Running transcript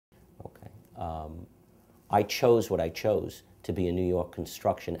I chose what I chose to be a New York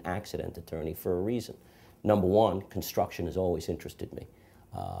construction accident attorney for a reason. Number one, construction has always interested me.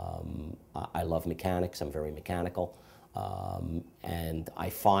 I love mechanics, I'm very mechanical, and I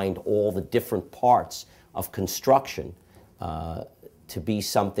find all the different parts of construction to be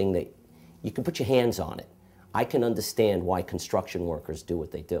something that you can put your hands on it. I can understand why construction workers do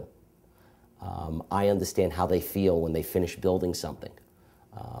what they do. I understand how they feel when they finish building something.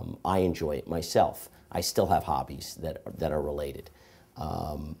 I enjoy it myself. I still have hobbies that are related.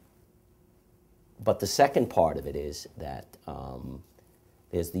 But the second part of it is that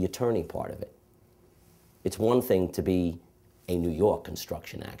there's the attorney part of it. It's one thing to be a New York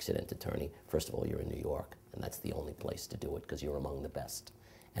construction accident attorney. First of all, you're in New York, and that's the only place to do it because you're among the best.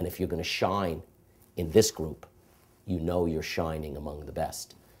 And if you're going to shine in this group, you know you're shining among the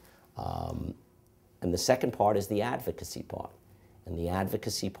best. And the second part is the advocacy part. And the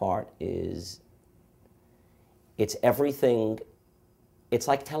advocacy part is, it's everything, it's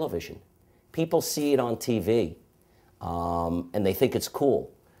like television. People see it on TV, and they think it's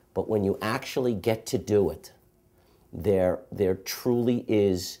cool. But when you actually get to do it, there truly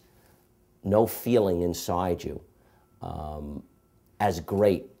is no feeling inside you as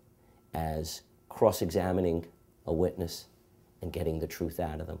great as cross-examining a witness and getting the truth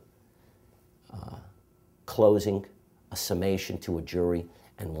out of them. Closing a summation to a jury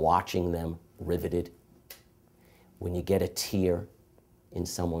and watching them riveted. When you get a tear in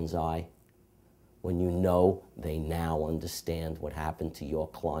someone's eye, when you know they now understand what happened to your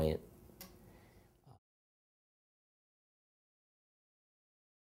client,